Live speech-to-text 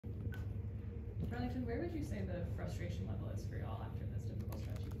Darlington, where would you say the frustration level is for y'all after this difficult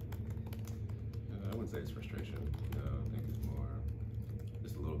stretch? I wouldn't say it's frustration. I think it's more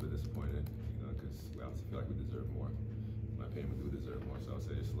just a little bit disappointed, because we obviously feel like we deserve more. In my opinion, we do deserve more, so I would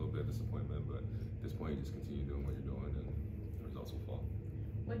say just a little bit of disappointment, but at this point, you just continue doing what you're doing and the results will fall.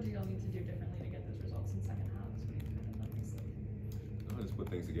 What do y'all need to do differently to get those results in second halves when you kind of let this lead? Just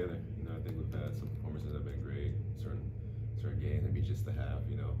put things together. I think we've had some performances that have been great, certain games, maybe just a half,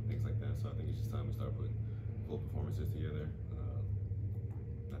 things like that. So I think it's just time we start putting full performances together.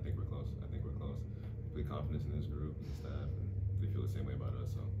 I think we're close. Complete confidence in this group and the staff, and they feel the same way about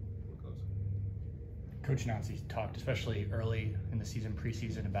us, so we're close. Coach Nancy talked, especially early in the season,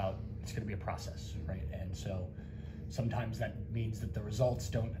 preseason, about it's going to be a process, right? And so sometimes that means that the results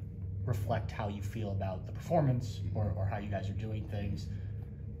don't reflect how you feel about the performance or how you guys are doing things.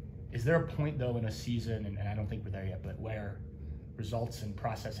 Is there a point, though, in a season, and I don't think we're there yet, but where results and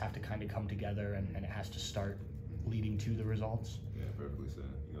process have to kind of come together and it has to start leading to the results? Yeah, perfectly said.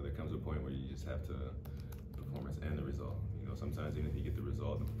 There comes a point where you just have to performance and the result. Sometimes even if you get the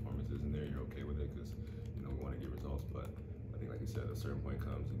result, the performance isn't there, you're okay with it because we want to get results. But I think, like you said, a certain point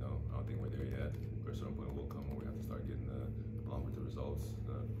comes. I don't think we're there yet, but a certain point will come where we have to start getting along with the results,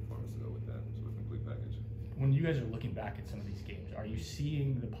 the performance to go with that. So a complete package. When you guys are looking back at some of these games, are you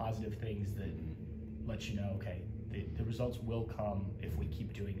seeing the positive things that let you know, okay, the results will come if we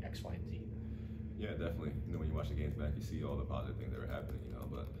keep doing X, Y, and Z? Yeah, definitely. When you watch the games back, you see all the positive things that are happening,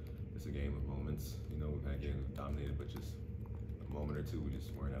 but it's a game of moments. We've had games dominated, but just a moment or two, we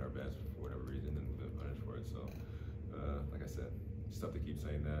just weren't at our best for whatever reason, and we've been punished for it. So, like I said, it's tough to keep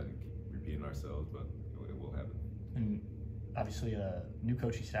saying that and keep repeating ourselves, but it will happen. And obviously, a new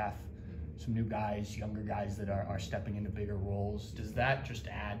coaching staff, some new guys, younger guys that are stepping into bigger roles. Does that just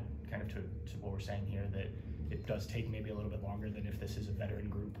add kind of to what we're saying here, that it does take maybe a little bit longer than if this is a veteran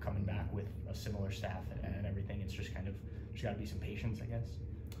group coming back with a similar staff and everything? It's just kind of, there's got to be some patience, I guess.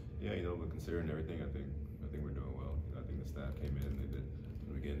 Yeah, but considering everything, I think we're doing well. I think the staff came in and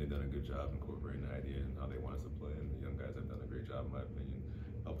they've done a good job incorporating the idea and how they want us to play, and the young guys have done a great job, in my opinion,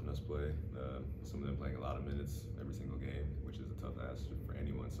 helping us play. Some of them playing a lot of minutes every single game, which is a tough ask for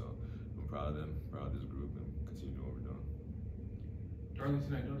anyone. So I'm proud of them, proud of this group, and continue doing what we're doing.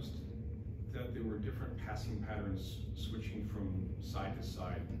 Darlington, I noticed that there were different passing patterns switching from side to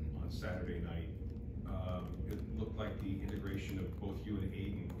side on Saturday night. It looked like the integration of both you and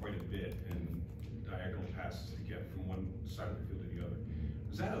Aiden quite a bit, and diagonal passes to get from one side of the field to the other.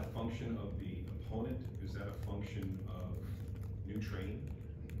 Is that a function of the opponent? Is that a function of new training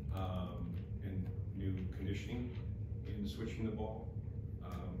and new conditioning in switching the ball?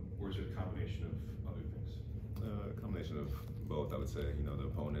 Or is it a combination of other things? A combination of both, I would say. The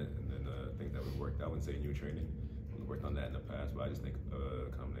opponent and then things that we worked. I wouldn't say new training. We worked on that in the past, but I just think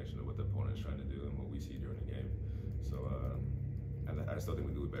a combination of what the opponent is trying to do and what we see during the game. So I still think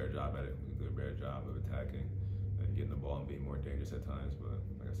we do a better job at it. We do a better job of attacking and getting the ball and being more dangerous at times. But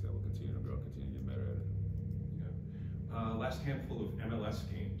like I said, we'll continue to grow, continue to get better at it. Yeah. Last handful of MLS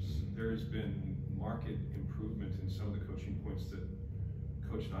games, there has been marked improvement in some of the coaching points that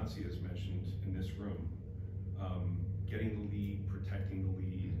Coach Nancy has mentioned in this room. Getting the lead, protecting the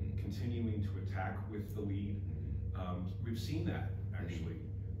lead, continuing to attack with the lead. We've seen that, actually.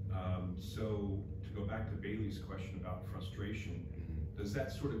 So to go back to Bailey's question about frustration, does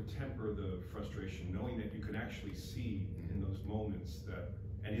that sort of temper the frustration, knowing that you can actually see in those moments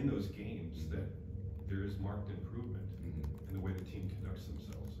and in those games that there is marked improvement in the way the team conducts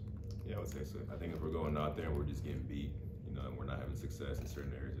themselves? Yeah, I would say so. I think if we're going out there and we're just getting beat, and we're not having success in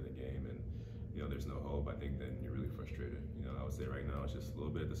certain areas of the game, and there's no hope, I think then you're really frustrated. I would say right now it's just a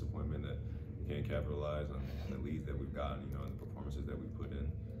little bit of disappointment that we can't capitalize on the leads that we've gotten, and the performances that we've put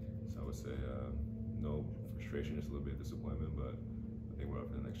in. So I would say no frustration, just a little bit of disappointment, but I think we're up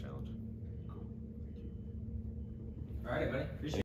for the next challenge. Cool. All right, buddy. Appreciate it.